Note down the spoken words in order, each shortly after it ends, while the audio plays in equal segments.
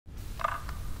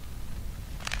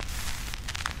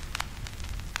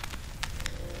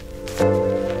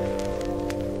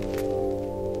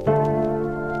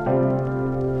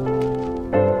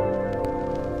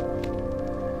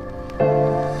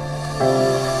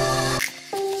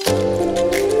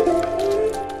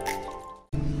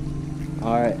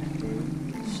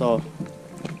So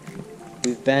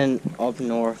we've been up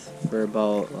north for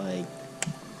about like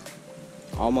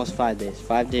almost 5 days.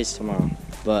 5 days tomorrow.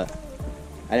 But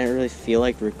I didn't really feel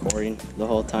like recording the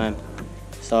whole time.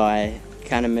 So I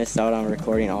kind of missed out on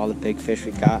recording all the big fish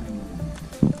we caught.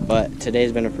 But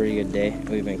today's been a pretty good day.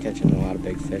 We've been catching a lot of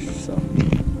big fish, so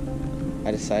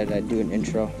I decided I'd do an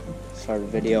intro, start a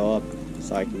video up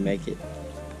so I can make it.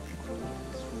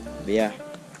 But yeah,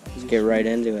 let's get right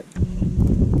into it.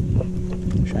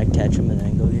 Should I catch him and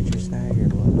then go get your snag or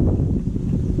what?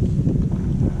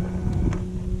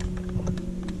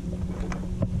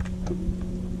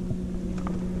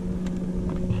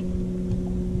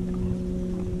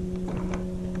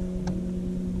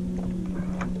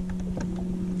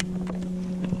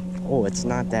 Oh, it's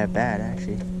not that bad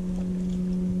actually.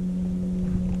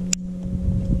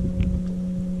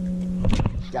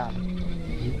 Got him.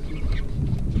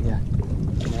 Yeah.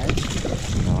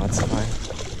 No, it's fine.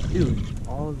 Dude,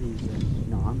 all of these are...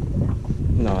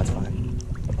 No, it's fine.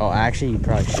 Oh, actually, you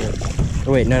probably should.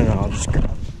 Oh, wait, no, I'll just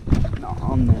grab. No,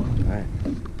 I'm there. Alright.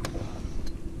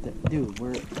 Dude,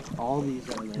 all these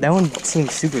are like... That one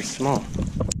seems super small.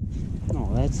 No,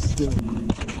 that's still...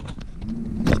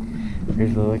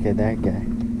 Here's a look at that guy.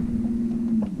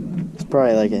 It's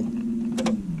probably like a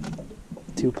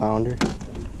 2-pounder.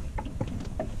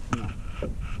 No.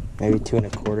 Maybe 2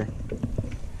 1/4.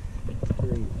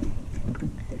 3.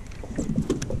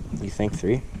 You think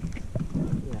 3? Yeah.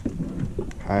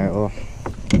 Alright, well,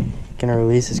 gonna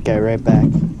release this guy right back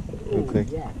real quick.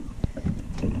 Yeah.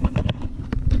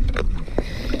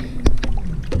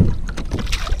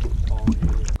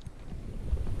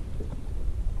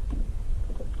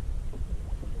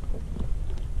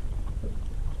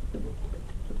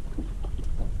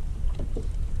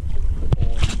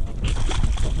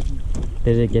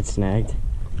 Did it get snagged?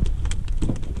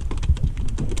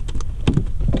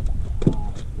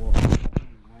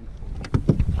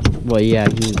 Well, yeah,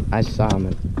 I saw him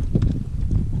and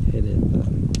hit it, but...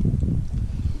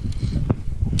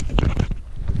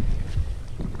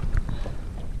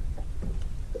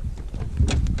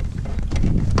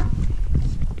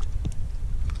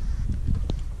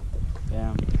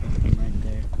 Yeah, I'm right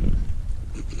there.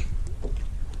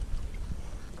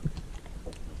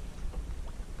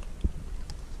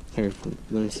 Here,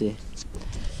 let me see.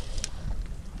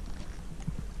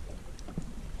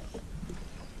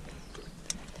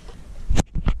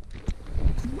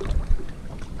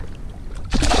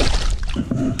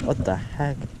 What the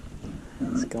heck?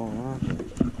 What's going on here?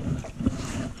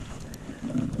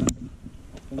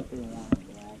 I think they want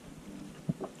black.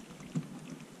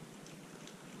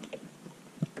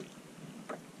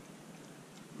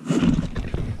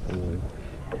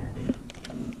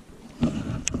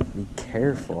 Be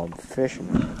careful, I'm fishing.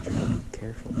 Be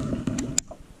careful.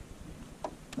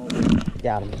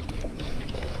 Got him.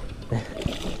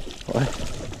 What?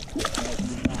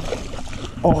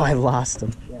 Oh, I lost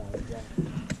him. Yeah, exactly.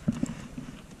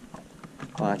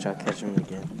 Watch, I'll catch him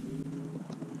again.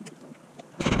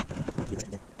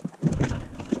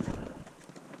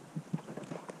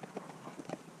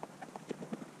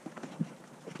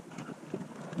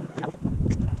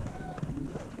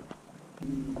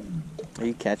 Are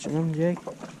you catching them, Jake?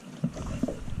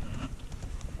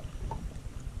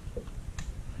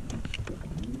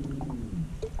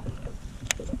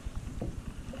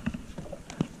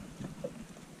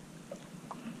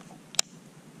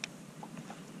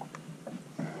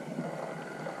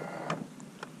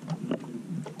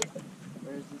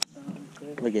 Where's this sound?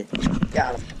 Look at,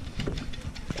 got him.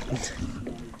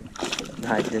 No,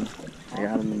 I didn't. I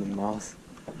got him in the mouth.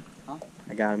 Huh?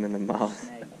 I got him in the mouth.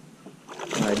 Snag.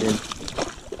 No, I didn't.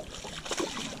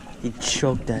 He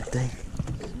choked that thing.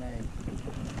 Snag.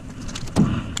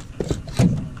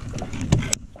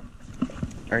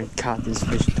 I already caught this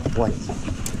fish twice.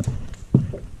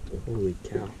 Holy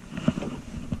cow.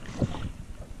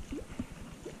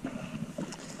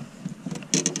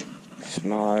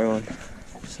 Smaller one.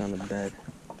 Just on the bed.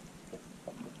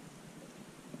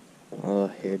 Oh,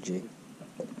 here, Jake.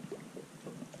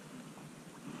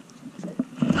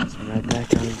 It's right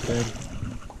back on his bed.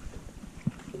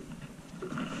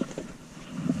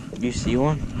 You see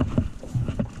one?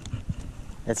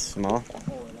 It's small.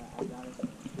 Oh, I got it.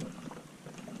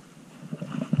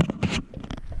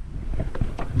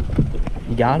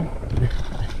 You got him?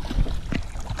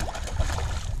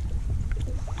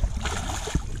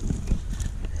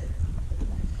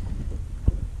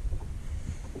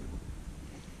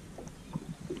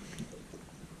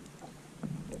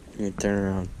 Let me turn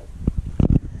around.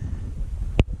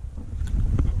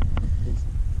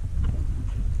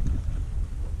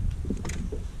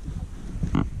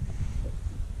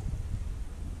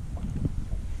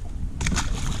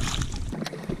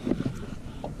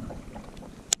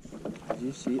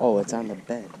 see it? Oh, it's on the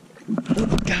bed.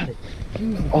 Got it.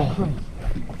 Oh.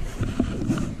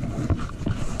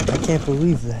 I can't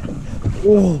believe that.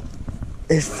 Oh,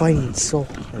 it's fighting so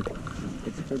hard.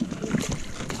 It's pretty good.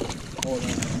 Hold on.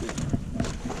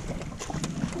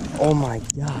 Oh my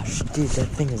gosh, dude, that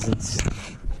thing is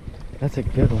insane. That's a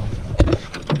good one.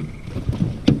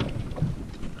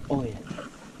 Oh yeah.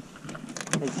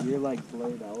 Like, you're like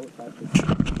blurred out.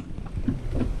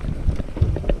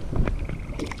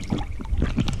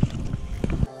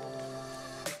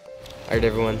 Alright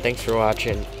everyone, thanks for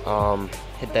watching.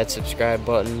 Hit that subscribe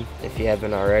button if you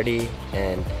haven't already,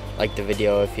 and like the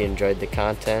video if you enjoyed the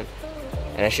content.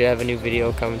 And I should have a new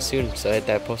video coming soon, so hit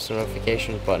that post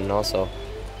notifications button also.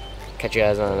 Catch you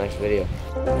guys on the next video.